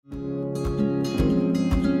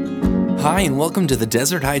Hi, and welcome to the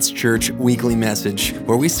Desert Heights Church weekly message,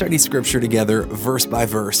 where we study scripture together verse by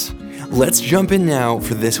verse. Let's jump in now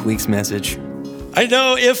for this week's message. I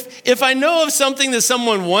know if I know of something that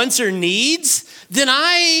someone wants or needs, then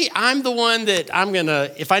I'm the one that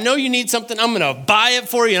if I know you need something, I'm gonna buy it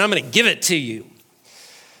for you and I'm gonna give it to you.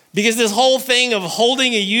 Because this whole thing of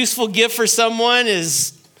holding a useful gift for someone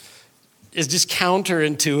is just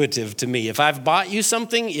counterintuitive to me. If I've bought you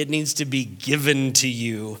something, it needs to be given to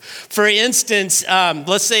you. For instance,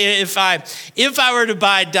 let's say if I were to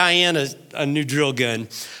buy Diane a new drill gun,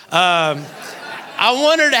 I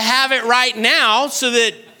want her to have it right now so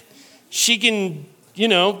that she can,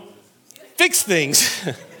 fix things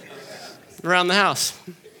around the house.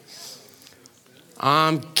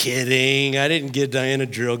 I'm kidding. I didn't get Diane a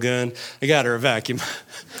drill gun. I got her a vacuum.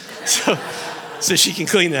 So she can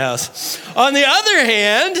clean the house. On the other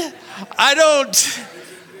hand, I don't.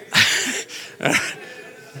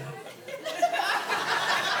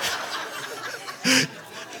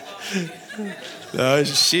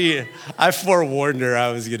 I forewarned her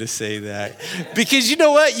I was going to say that. Because you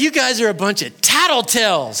know what? You guys are a bunch of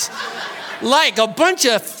tattletales. Like a bunch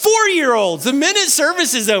of 4-year-olds. The minute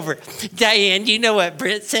service is over. Diane, you know what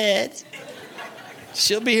Britt said?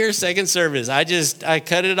 She'll be here second service. I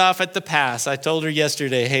cut it off at the pass. I told her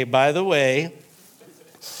yesterday, hey, by the way,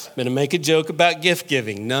 I'm going to make a joke about gift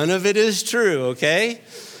giving. None of it is true, okay?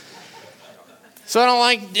 So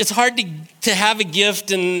it's hard to have a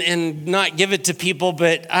gift and not give it to people,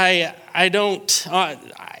 but I don't,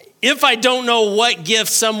 if I don't know what gift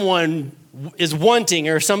someone is wanting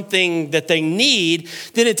or something that they need,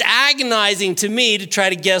 then it's agonizing to me to try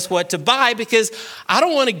to guess what to buy because I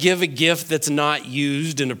don't want to give a gift that's not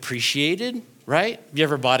used and appreciated, right? Have you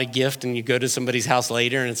ever bought a gift and you go to somebody's house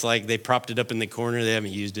later and it's like they propped it up in the corner, they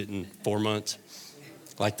haven't used it in 4 months,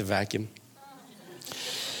 like the vacuum?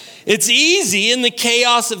 It's easy in the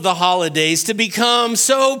chaos of the holidays to become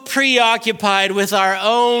so preoccupied with our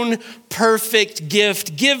own perfect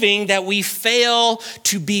gift giving that we fail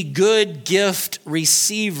to be good gift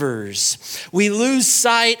receivers. We lose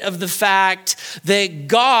sight of the fact that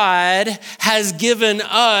God has given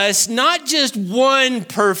us not just one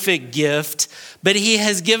perfect gift, but he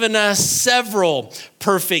has given us several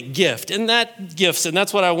perfect gifts. And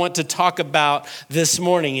that's what I want to talk about this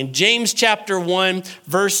morning. In James chapter 1,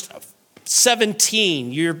 verse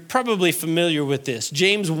 17, you're probably familiar with this.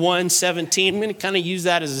 James 1:17. I'm going to kind of use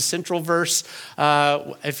that as a central verse.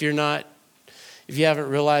 If you haven't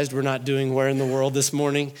realized, we're not doing Where in the World this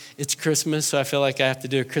morning. It's Christmas, so I feel like I have to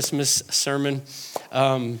do a Christmas sermon.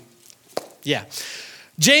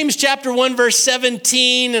 James chapter 1, verse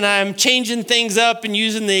 17, and I'm changing things up and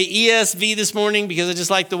using the ESV this morning because I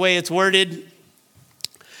just like the way it's worded.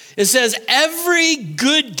 It says, every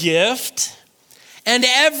good gift and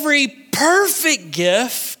every perfect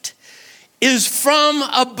gift is from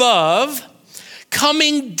above,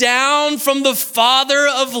 coming down from the Father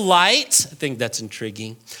of lights. I think that's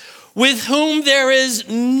intriguing. With whom there is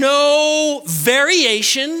no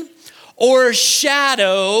variation or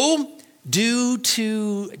shadow due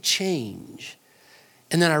to change.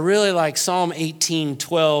 And then I really like Psalm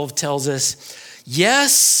 18:12 tells us,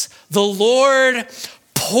 yes, the Lord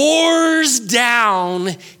pours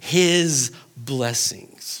down his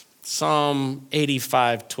blessings. Psalm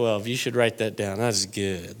 85:12. You should write that down. That's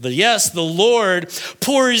good. But yes, the Lord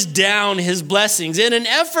pours down his blessings in an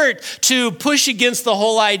effort to push against the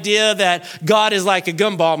whole idea that God is like a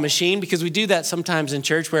gumball machine, because we do that sometimes in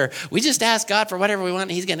church where we just ask God for whatever we want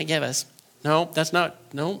and he's going to give us. No.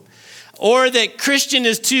 Or that Christian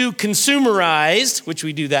is too consumerized, which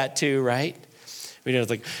we do that too, right? We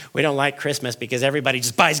don't like Christmas because everybody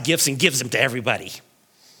just buys gifts and gives them to everybody.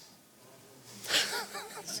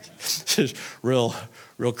 real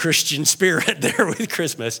Christian spirit there with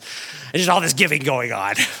Christmas. There's just all this giving going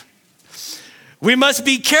on. We must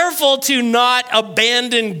be careful to not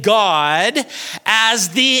abandon God as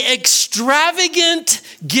the extravagant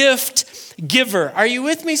gift giver. Are you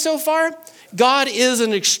with me so far? God is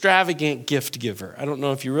an extravagant gift giver. I don't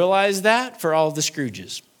know if you realize that for all the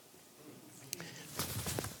Scrooges.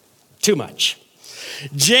 Too much.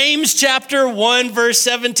 James chapter 1, verse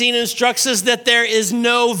 17 instructs us that there is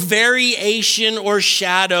no variation or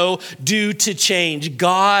shadow due to change.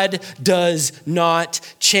 God does not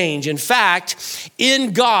change. In fact,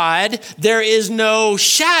 in God, there is no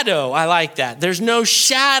shadow. I like that. There's no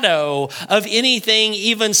shadow of anything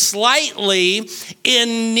even slightly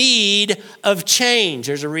in need of change.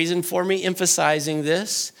 There's a reason for me emphasizing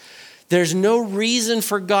this. There's no reason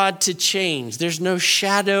for God to change. There's no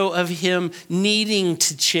shadow of him needing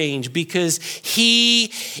to change because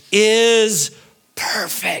he is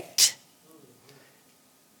perfect.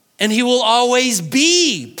 and he will always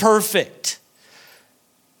be perfect.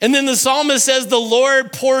 And then the psalmist says, the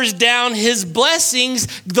Lord pours down his blessings.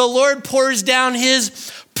 The Lord pours down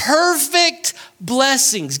his perfect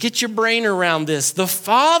blessings. Get your brain around this. The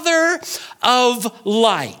Father of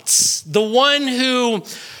lights, the one who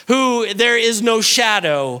there is no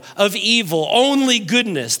shadow of evil, only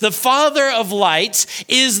goodness. The Father of lights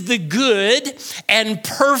is the good and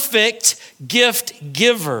perfect gift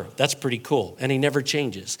giver. That's pretty cool. And he never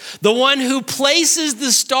changes. The one who places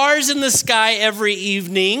the stars in the sky every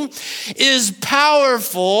evening is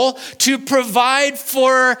powerful to provide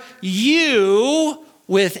for you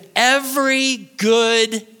with every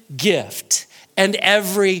good gift and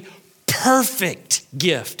every perfect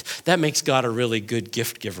gift. That makes God a really good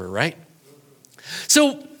gift giver, right?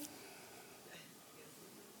 So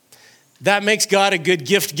that makes God a good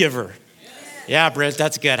gift giver. Yeah, Brent,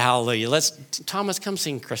 that's good. Hallelujah. Thomas, come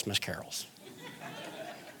sing Christmas carols.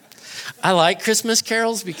 I like Christmas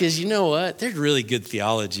carols because you know what? There's really good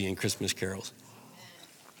theology in Christmas carols.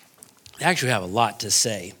 They actually have a lot to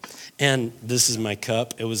say. And this is my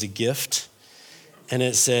cup. It was a gift. And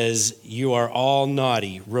it says, you are all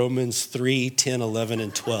naughty. Romans 3, 10, 11,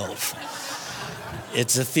 and 12.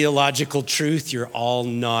 It's a theological truth. You're all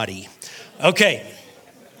naughty. Okay.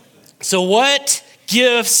 So what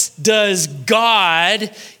gifts does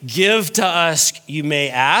God give to us, you may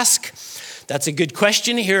ask? That's a good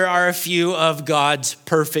question. Here are a few of God's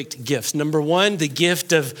perfect gifts. Number one, the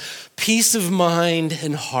gift of peace of mind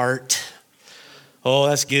and heart. Oh,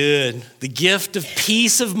 that's good. The gift of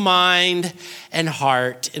peace of mind and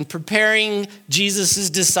heart. In preparing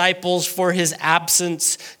Jesus' disciples for his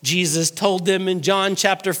absence, Jesus told them in John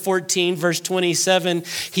chapter 14, verse 27,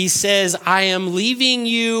 he says, I am leaving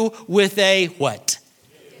you with a what?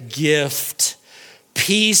 Gift.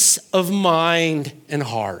 Peace of mind and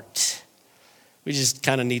heart. We just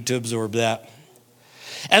kind of need to absorb that.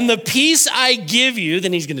 And the peace I give you,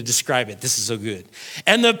 then he's going to describe it. This is so good.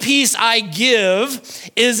 And the peace I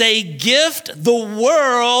give is a gift the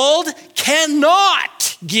world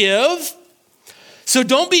cannot give. So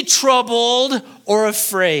don't be troubled or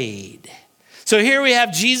afraid. So here we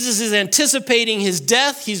have Jesus is anticipating his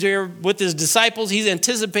death. He's here with his disciples. He's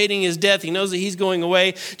anticipating his death. He knows that he's going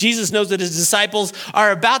away. Jesus knows that his disciples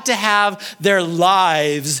are about to have their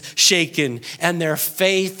lives shaken and their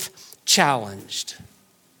faith challenged.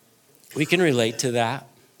 We can relate to that.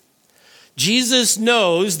 Jesus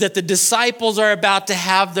knows that the disciples are about to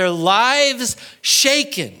have their lives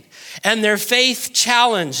shaken and their faith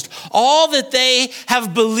challenged. All that they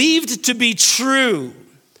have believed to be true,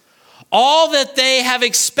 all that they have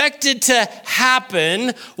expected to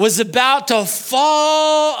happen was about to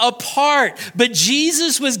fall apart. But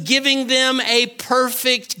Jesus was giving them a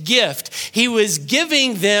perfect gift. He was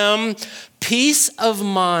giving them peace of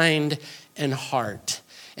mind and heart.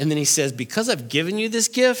 And then he says, because I've given you this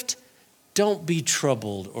gift, don't be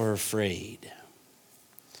troubled or afraid.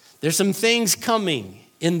 There's some things coming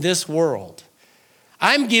in this world.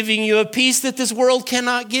 I'm giving you a peace that this world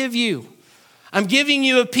cannot give you. I'm giving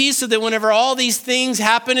you a peace so that whenever all these things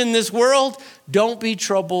happen in this world, don't be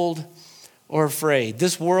troubled or afraid.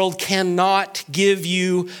 This world cannot give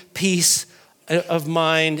you peace of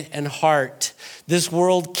mind and heart. This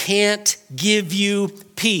world can't give you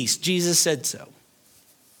peace. Jesus said so.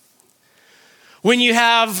 When you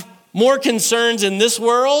have more concerns in this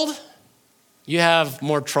world, you have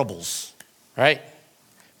more troubles, right?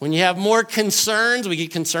 When you have more concerns, we get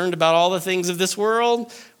concerned about all the things of this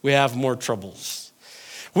world, we have more troubles.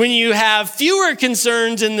 When you have fewer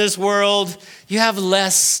concerns in this world, you have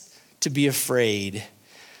less to be afraid.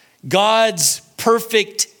 God's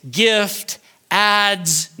perfect gift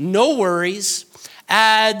adds no worries,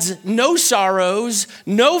 adds no sorrows,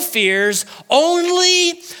 no fears,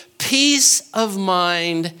 only peace of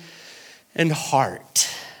mind and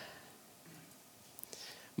heart.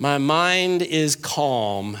 My mind is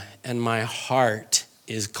calm and my heart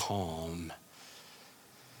is calm.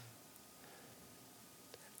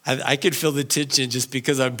 I could feel the tension just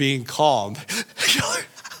because I'm being calm.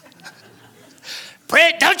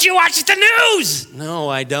 Brent, don't you watch the news? No,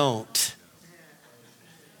 I don't.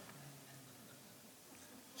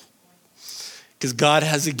 Because God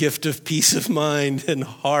has a gift of peace of mind and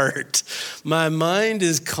heart. My mind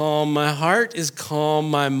is calm. My heart is calm.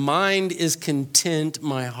 My mind is content.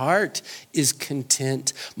 My heart is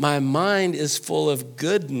content. My mind is full of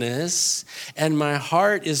goodness, and my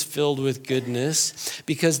heart is filled with goodness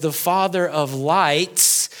because the Father of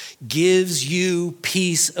lights gives you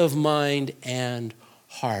peace of mind and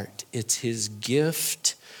heart. It's his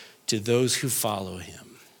gift to those who follow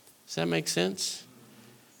him. Does that make sense?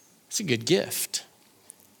 It's a good gift.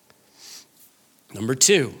 Number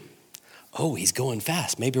 2, oh, he's going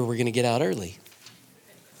fast. Maybe we're going to get out early.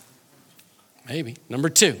 Maybe. Number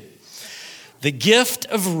 2, the gift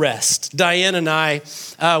of rest. Diane and I,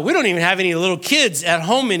 we don't even have any little kids at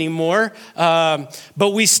home anymore,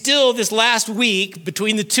 but we still, this last week,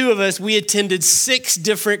 between the two of us, we attended 6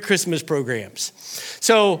 different Christmas programs.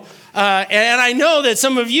 So, and I know that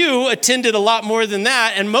some of you attended a lot more than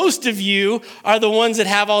that, and most of you are the ones that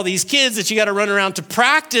have all these kids that you got to run around to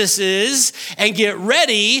practices and get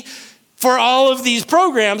ready for all of these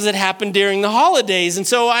programs that happen during the holidays. And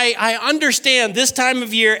so I understand this time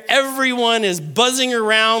of year, everyone is buzzing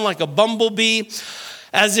around like a bumblebee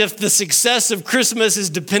as if the success of Christmas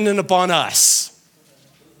is dependent upon us.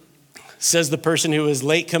 Says the person who was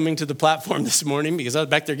late coming to the platform this morning because I was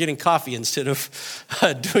back there getting coffee instead of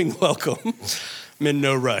doing welcome. I'm in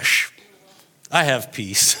no rush. I have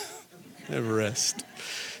peace. I have rest.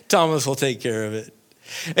 Thomas will take care of it.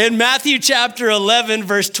 In Matthew chapter 11,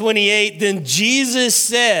 verse 28, then Jesus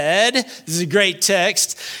said, this is a great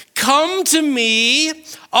text, "Come to me,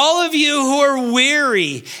 all of you who are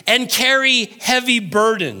weary and carry heavy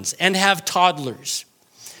burdens and have toddlers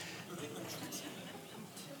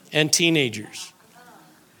and teenagers,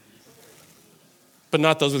 but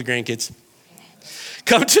not those with grandkids.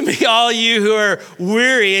 Come to me, all you who are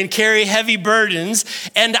weary and carry heavy burdens,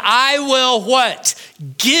 and I will" what?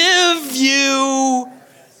 "Give you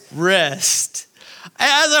rest."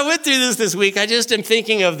 As I went through this week, I just am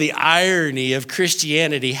thinking of the irony of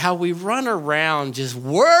Christianity, how we run around just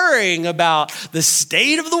worrying about the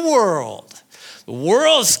state of the world. The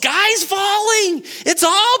world, sky's falling. It's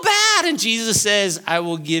all bad. And Jesus says, "I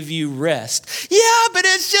will give you rest." Yeah, but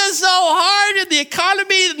it's just so hard, and the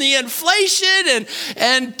economy and the inflation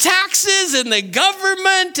and taxes and the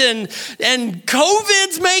government and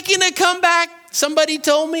COVID's making a comeback. Somebody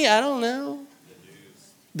told me, I don't know.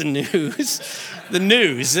 The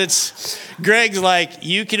news. It's Greg's like,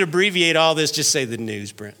 you can abbreviate all this. Just say the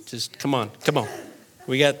news, Brent. Just come on.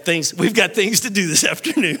 We've got things to do this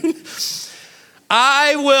afternoon.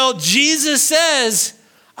 Jesus says,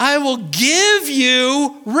 I will give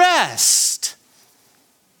you rest.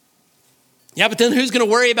 Yeah, but then who's going to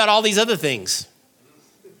worry about all these other things?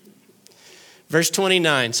 Verse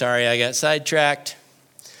 29, sorry, I got sidetracked.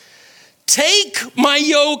 "Take my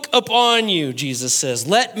yoke upon you," Jesus says.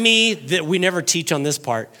 We never teach on this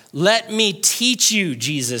part. "Let me teach you,"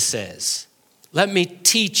 Jesus says. "Let me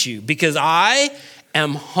teach you, because I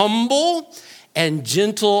am humble and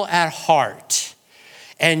gentle at heart,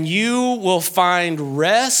 and you will find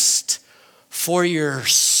rest for your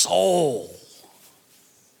soul.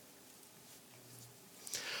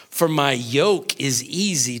 For my yoke is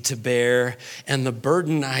easy to bear, and the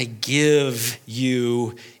burden I give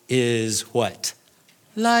you is" what?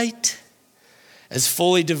 "Light." As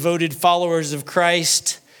fully devoted followers of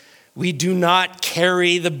Christ, we do not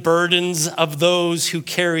carry the burdens of those who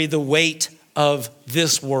carry the weight of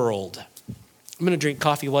this world. I'm going to drink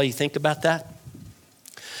coffee while you think about that.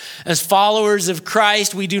 As followers of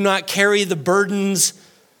Christ, we do not carry the burdens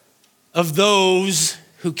of those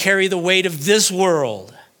who carry the weight of this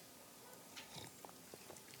world.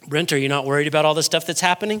 Brent, are you not worried about all the stuff that's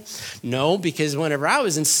happening? No, because whenever I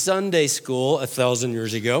was in Sunday school 1,000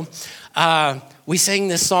 years ago, we sang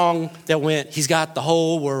this song that went, "He's got the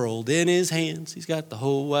whole world in his hands. He's got the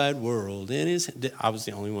whole wide world in his hands." I was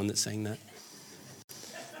the only one that sang that.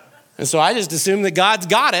 And so I just assume that God's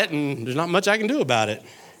got it and there's not much I can do about it.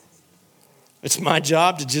 It's my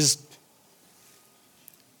job to just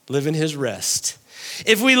live in his rest.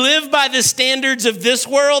 If we live by the standards of this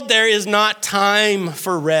world, there is not time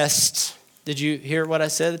for rest. Did you hear what I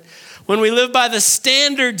said? When we live by the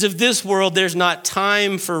standards of this world, there's not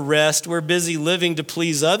time for rest. We're busy living to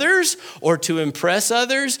please others or to impress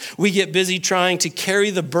others. We get busy trying to carry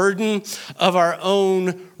the burden of our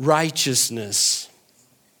own righteousness.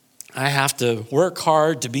 I have to work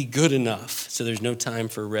hard to be good enough, so there's no time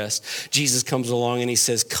for rest. Jesus comes along and he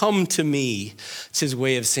says, "Come to me." It's his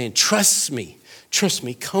way of saying, trust me,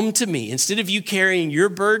 come to me. Instead of you carrying your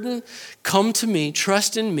burden, come to me,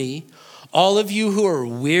 trust in me. All of you who are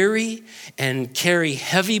weary and carry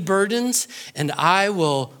heavy burdens, and I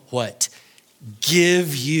will, what?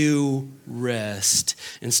 Give you rest.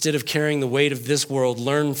 Instead of carrying the weight of this world,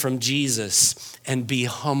 learn from Jesus and be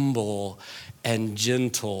humble and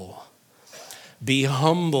gentle. Be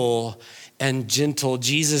humble and gentle.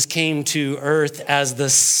 Jesus came to earth as the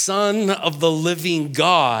Son of the living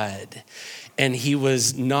God, and he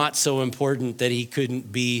was not so important that he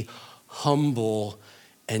couldn't be humble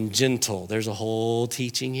and gentle. There's a whole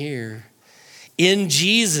teaching here. In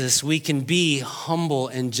Jesus, we can be humble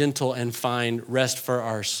and gentle and find rest for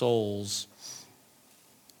our souls.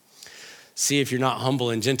 See, if you're not humble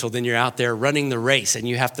and gentle, then you're out there running the race and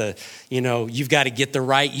you have to, you've got to get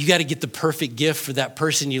you got to get the perfect gift for that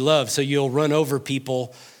person you love. So you'll run over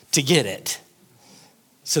people to get it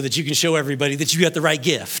so that you can show everybody that you got the right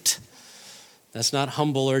gift. That's not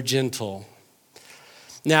humble or gentle.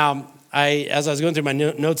 Now, as I was going through my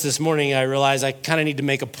notes this morning, I realized I kind of need to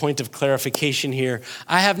make a point of clarification here.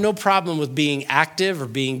 I have no problem with being active or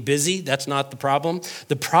being busy. That's not the problem.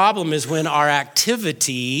 The problem is when our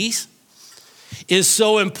activities is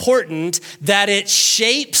so important that it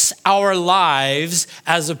shapes our lives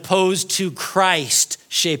as opposed to Christ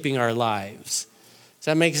shaping our lives. Does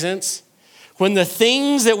that make sense? When the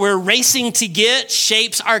things that we're racing to get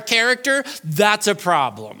shapes our character, that's a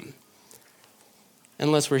problem.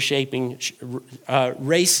 Unless we're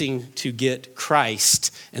racing to get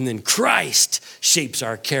Christ, and then Christ shapes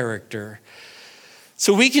our character.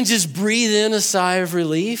 So we can just breathe in a sigh of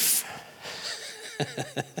relief.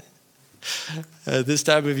 This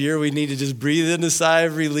time of year, we need to just breathe in a sigh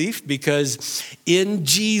of relief because in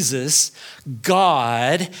Jesus,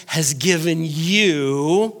 God has given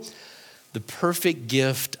you the perfect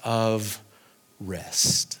gift of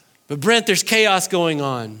rest. But Brent, there's chaos going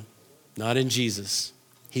on. Not in Jesus.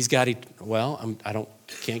 He's got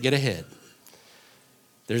can't get ahead.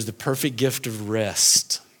 There's the perfect gift of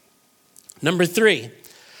rest. Number 3,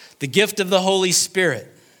 the gift of the Holy Spirit.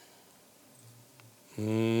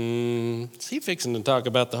 Is he fixing to talk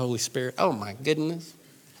about the Holy Spirit? Oh my goodness.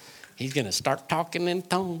 He's going to start talking in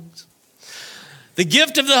tongues. The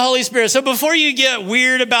gift of the Holy Spirit. So before you get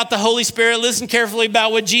weird about the Holy Spirit, listen carefully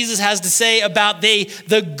about what Jesus has to say about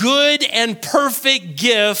the good and perfect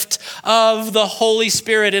gift of the Holy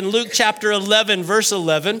Spirit. In Luke chapter 11, verse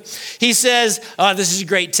 11, he says, this is a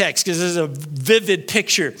great text because this is a vivid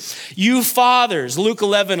picture. You fathers, Luke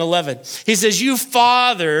 11:11, he says, you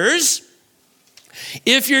fathers,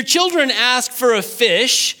 if your children ask for a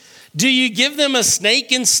fish, do you give them a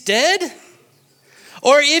snake instead?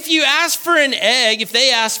 Or if they ask for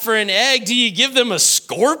an egg, do you give them a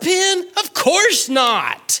scorpion? Of course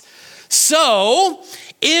not. So,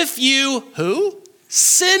 if you,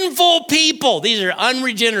 sinful people, these are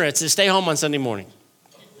unregenerates that stay home on Sunday morning.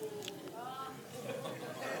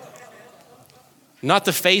 Not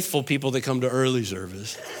the faithful people that come to early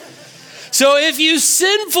service. So if you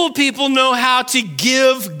sinful people know how to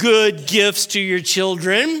give good gifts to your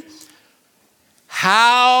children,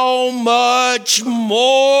 how much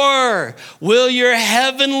more will your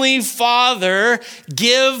heavenly Father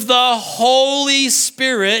give the Holy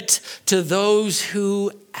Spirit to those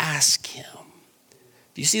who ask him?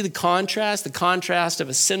 Do you see the contrast? The contrast of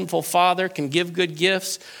a sinful father can give good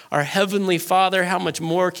gifts. Our heavenly Father, how much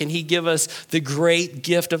more can he give us the great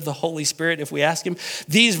gift of the Holy Spirit if we ask him?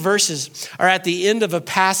 These verses are at the end of a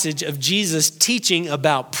passage of Jesus teaching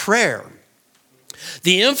about prayer.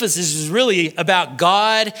 The emphasis is really about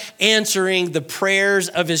God answering the prayers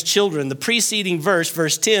of his children. The preceding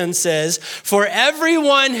verse 10 says, for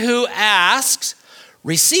everyone who asks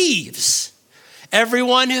receives.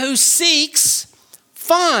 Everyone who seeks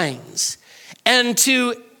finds. And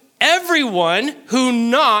to everyone who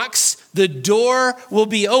knocks, the door will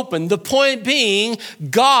be open. The point being,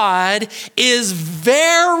 God is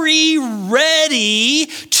very ready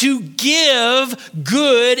to give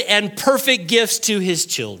good and perfect gifts to his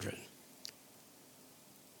children.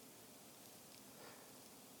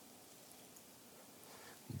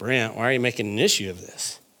 Brent, why are you making an issue of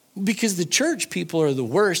this? Because the church people are the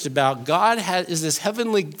worst about God is this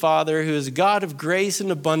heavenly Father who is a God of grace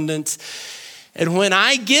and abundance. And when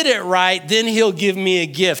I get it right, then he'll give me a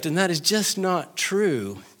gift. And that is just not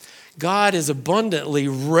true. God is abundantly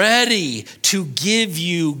ready to give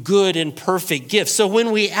you good and perfect gifts. So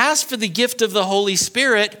when we ask for the gift of the Holy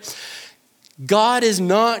Spirit, God is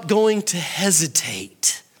not going to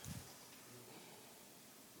hesitate.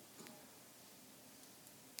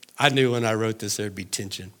 I knew when I wrote this there'd be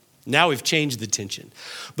tension. Now we've changed the tension.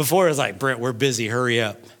 Before it was like, Brent, we're busy, hurry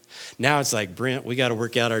up. Now it's like, Brent, we got to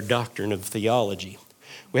work out our doctrine of theology.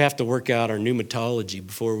 We have to work out our pneumatology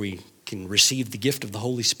before we can receive the gift of the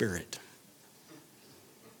Holy Spirit.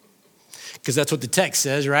 Because that's what the text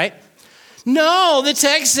says, right? No, the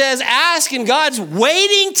text says ask, and God's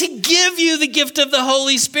waiting to give you the gift of the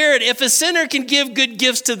Holy Spirit. If a sinner can give good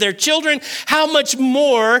gifts to their children, how much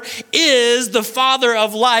more is the Father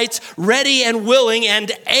of lights ready and willing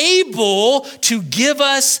and able to give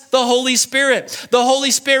us the Holy Spirit? The Holy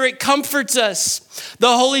Spirit comforts us.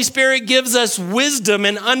 The Holy Spirit gives us wisdom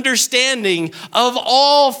and understanding of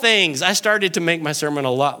all things. I started to make my sermon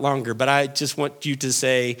a lot longer, but I just want you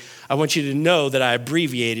to know that I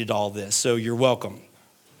abbreviated all this, so you're welcome.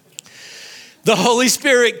 The Holy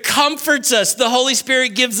Spirit comforts us. The Holy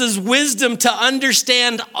Spirit gives us wisdom to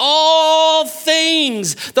understand all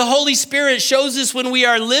things. The Holy Spirit shows us when we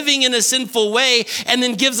are living in a sinful way and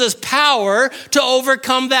then gives us power to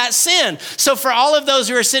overcome that sin. So for all of those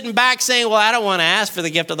who are sitting back saying, well, I don't want to ask for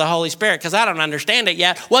the gift of the Holy Spirit because I don't understand it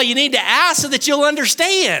yet. Well, you need to ask so that you'll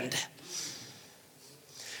understand.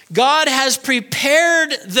 God has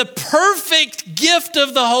prepared the perfect gift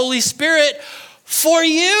of the Holy Spirit for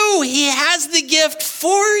you. He has the gift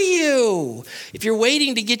for you. If you're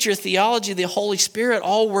waiting to get your theology of the Holy Spirit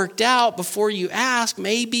all worked out before you ask,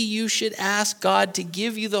 maybe you should ask God to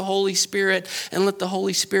give you the Holy Spirit and let the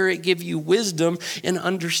Holy Spirit give you wisdom in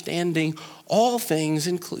understanding all things,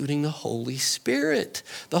 including the Holy Spirit.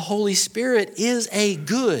 The Holy Spirit is a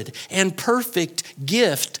good and perfect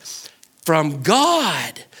gift from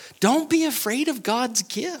God. Don't be afraid of God's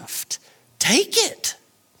gift. Take it.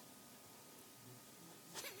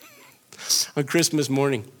 On Christmas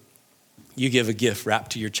morning, you give a gift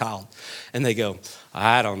wrapped to your child, and they go,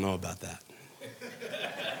 I don't know about that.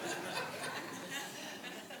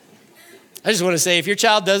 I just want to say, if your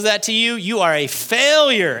child does that to you, you are a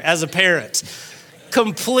failure as a parent.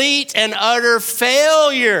 Complete and utter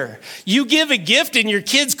failure. You give a gift and your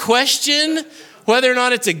kids question whether or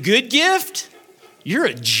not it's a good gift, you're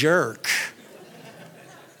a jerk.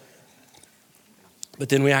 But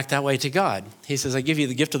then we act that way to God. He says, I give you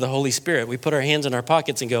the gift of the Holy Spirit. We put our hands in our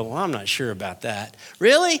pockets and go, well, I'm not sure about that.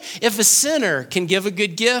 Really? If a sinner can give a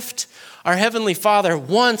good gift, our Heavenly Father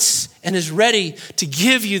wants and is ready to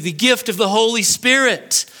give you the gift of the Holy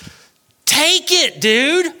Spirit. Take it,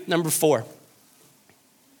 dude. Number 4.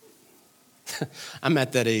 I'm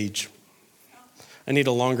at that age. I need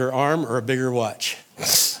a longer arm or a bigger watch.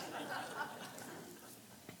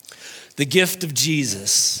 The gift of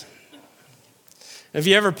Jesus. Have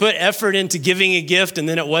you ever put effort into giving a gift and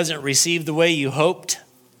then it wasn't received the way you hoped?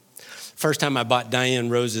 First time I bought Diane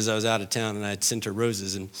roses, I was out of town and I had sent her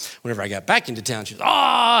roses. And whenever I got back into town, she was,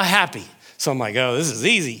 happy. So I'm like, this is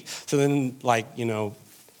easy. So then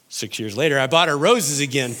 6 years later, I bought her roses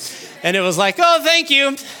again. And it was like, thank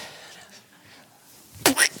you.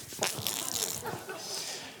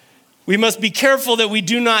 We must be careful that we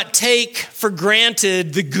do not take for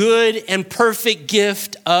granted the good and perfect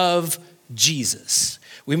gift of Jesus.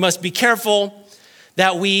 We must be careful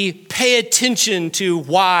that we pay attention to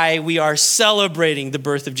why we are celebrating the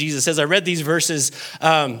birth of Jesus. As I read these verses,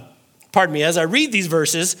 when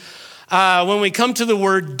we come to the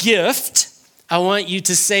word gift, I want you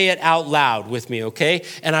to say it out loud with me, okay?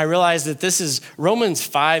 And I realize that Romans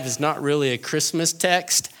 5 is not really a Christmas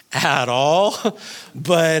text at all,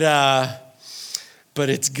 but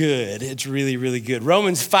it's good. It's really, really good.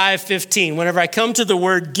 Romans 5:15. Whenever I come to the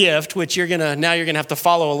word gift, which you're gonna have to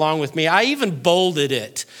follow along with me, I even bolded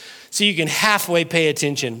it so you can halfway pay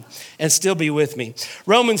attention and still be with me.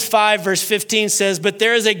 Romans 5 verse 15 says, but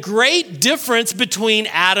there is a great difference between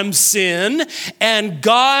Adam's sin and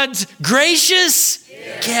God's gracious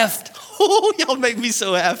gift. Oh, y'all make me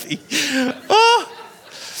so happy.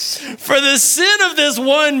 For the sin of this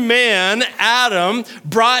one man, Adam,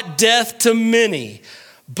 brought death to many.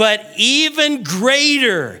 But even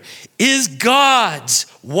greater is God's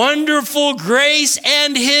wonderful grace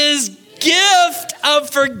and his gift of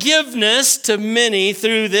forgiveness to many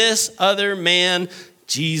through this other man,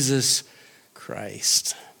 Jesus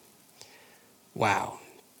Christ. Wow.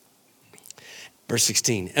 Verse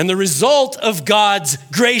 16. And the result of God's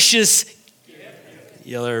gracious gift.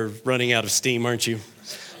 Y'all are running out of steam, aren't you?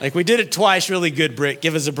 Like we did it twice, really good, Britt.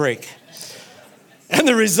 Give us a break. And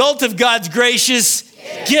the result of God's gracious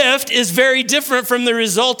gift is very different from the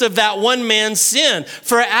result of that one man's sin.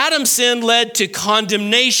 For Adam's sin led to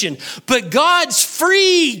condemnation, but God's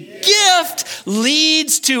free gift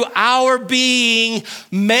leads to our being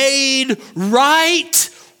made right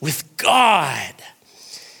with God,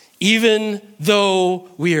 even though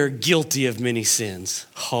we are guilty of many sins.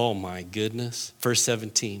 Oh my goodness. Verse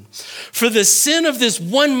 17. For the sin of this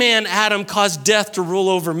one man, Adam, caused death to rule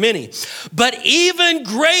over many. But even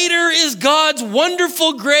greater is God's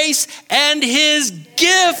wonderful grace and his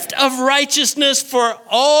gift of righteousness for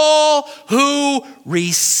all who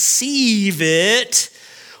receive it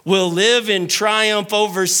will live in triumph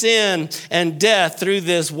over sin and death through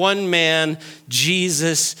this one man,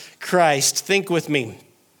 Jesus Christ. Think with me.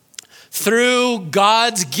 Through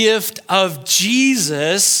God's gift of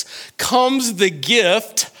Jesus comes the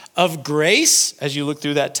gift of grace. As you look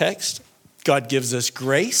through that text, God gives us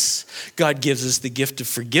grace. God gives us the gift of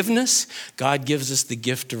forgiveness. God gives us the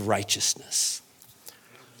gift of righteousness.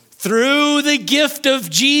 Through the gift of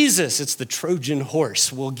Jesus, it's the Trojan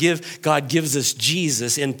horse. God gives us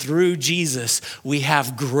Jesus, and through Jesus, we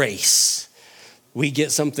have grace. We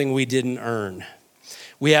get something we didn't earn.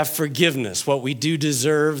 We have forgiveness. What we do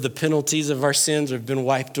deserve, the penalties of our sins have been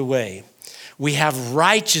wiped away. We have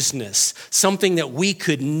righteousness, something that we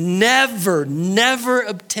could never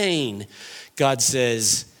obtain. God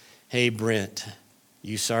says, hey, Brent,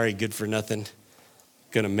 you sorry, good for nothing,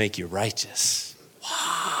 gonna make you righteous.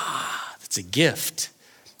 Wow, that's a gift.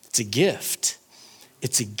 It's a gift.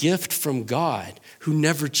 It's a gift from God who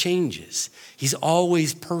never changes. He's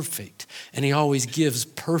always perfect, and he always gives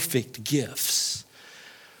perfect gifts.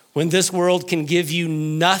 When this world can give you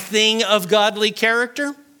nothing of godly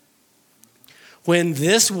character, when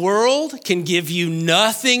this world can give you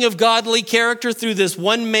nothing of godly character through this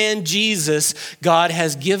one man, Jesus, God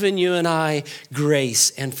has given you and I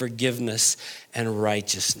grace and forgiveness and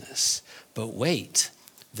righteousness. But wait,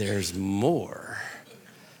 there's more.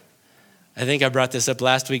 I think I brought this up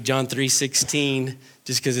last week, John 3:16,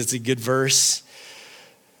 just because it's a good verse.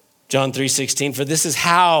 John 3:16, for this is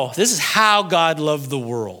how God loved the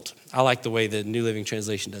world. I like the way the New Living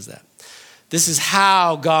Translation does that. This is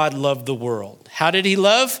how God loved the world. How did he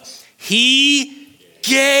love? He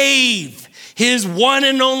gave his one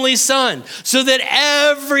and only Son so that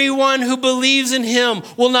everyone who believes in him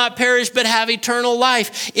will not perish but have eternal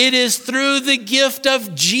life. It is through the gift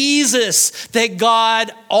of Jesus that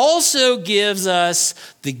God also gives us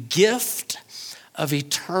the gift of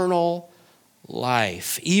eternal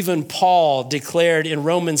life. Even Paul declared in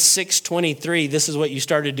Romans 6:23, this is what you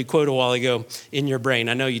started to quote a while ago in your brain.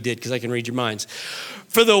 I know you did because I can read your minds.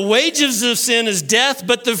 For the wages of sin is death,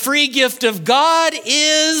 but the free gift of God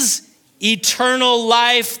is eternal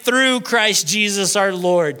life through Christ Jesus our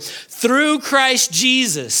Lord. Through Christ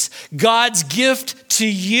Jesus, God's gift to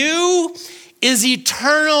you is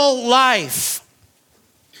eternal life.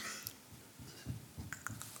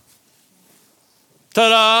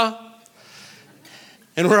 Ta-da!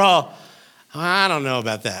 And we're all, I don't know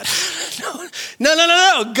about that.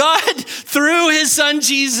 No. God, through his Son,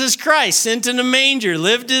 Jesus Christ, sent in a manger,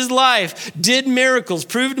 lived his life, did miracles,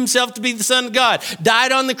 proved himself to be the Son of God,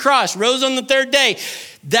 died on the cross, rose on the third day.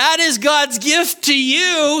 That is God's gift to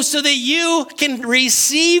you so that you can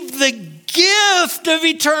receive the gift of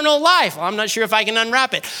eternal life. Well, I'm not sure if I can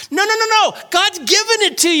unwrap it. No. God's given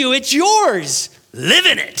it to you. It's yours. Live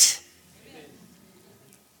in it.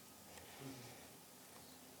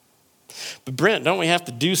 But Brent, don't we have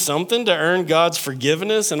to do something to earn God's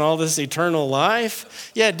forgiveness and all this eternal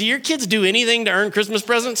life? Yeah, do your kids do anything to earn Christmas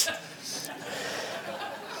presents?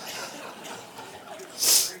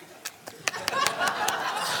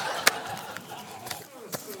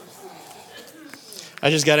 I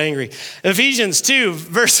just got angry. Ephesians 2,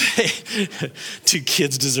 verse 8. Do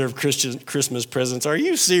kids deserve Christmas presents? Are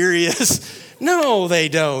you serious? No, they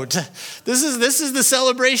don't. This is the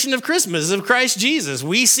celebration of Christmas, of Christ Jesus.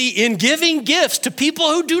 We see in giving gifts to people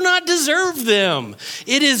who do not deserve them.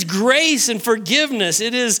 It is grace and forgiveness.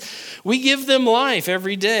 We give them life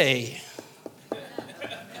every day.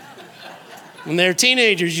 When they're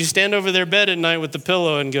teenagers, you stand over their bed at night with the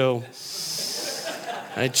pillow and go,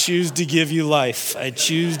 I choose to give you life. I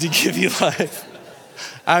choose to give you life.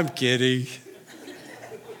 I'm kidding.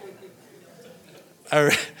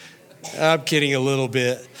 I'm kidding a little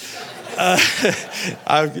bit.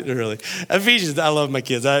 Really. Ephesians, I love my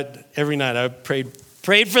kids. Every night I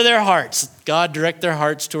prayed for their hearts. God, direct their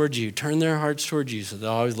hearts towards you. Turn their hearts towards you so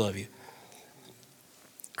they'll always love you.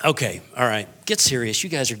 Okay, all right. Get serious. You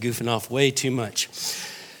guys are goofing off way too much.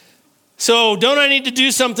 So don't I need to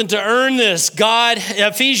do something to earn this? God,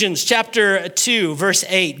 Ephesians chapter 2, verse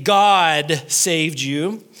 8, God saved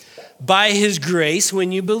you by his grace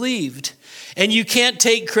when you believed. And you can't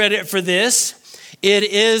take credit for this. It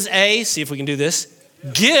is see if we can do this,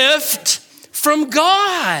 gift from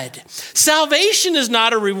God. Salvation is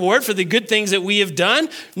not a reward for the good things that we have done.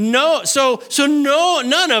 No,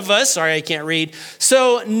 none of us, sorry, I can't read.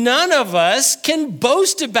 So none of us can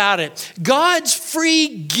boast about it. God's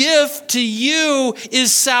free gift to you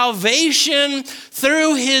is salvation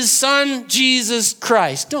through his Son, Jesus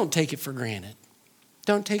Christ. Don't take it for granted.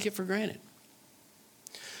 Don't take it for granted.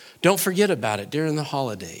 Don't forget about it during the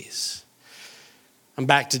holidays. I'm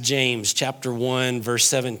back to James chapter 1, verse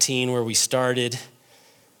 17, where we started,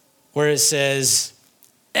 where it says,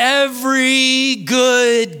 every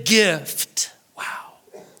good gift, wow,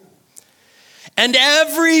 and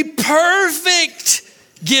every perfect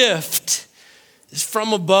gift is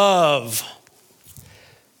from above,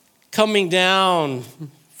 coming down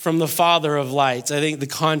from the Father of lights. I think the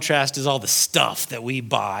contrast is all the stuff that we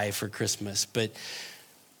buy for Christmas, but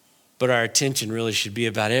but our attention really should be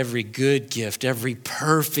about every good gift, every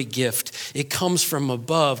perfect gift. It comes from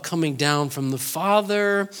above, coming down from the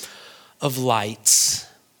Father of lights,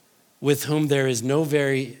 with whom there is no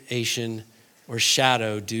variation or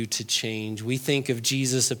shadow due to change. We think of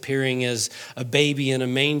Jesus appearing as a baby in a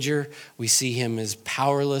manger. We see him as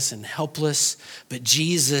powerless and helpless, but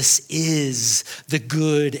Jesus is the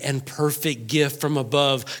good and perfect gift from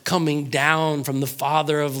above, coming down from the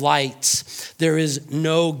Father of lights. There is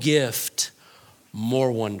no gift more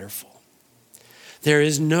wonderful. There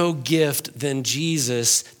is no gift than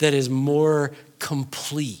Jesus that is more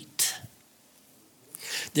complete.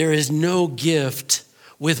 There is no gift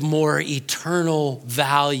with more eternal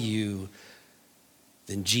value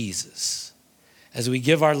than Jesus. As we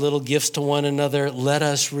give our little gifts to one another, let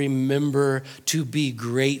us remember to be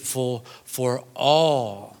grateful for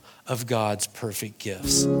all of God's perfect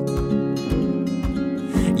gifts.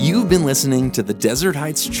 You've been listening to the Desert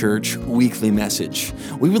Heights Church weekly message.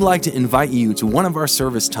 We would like to invite you to one of our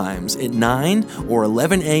service times at 9 or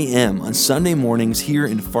 11 a.m. on Sunday mornings here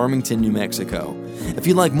in Farmington, New Mexico. If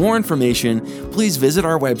you'd like more information, please visit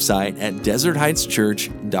our website at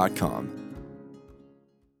desertheightschurch.com.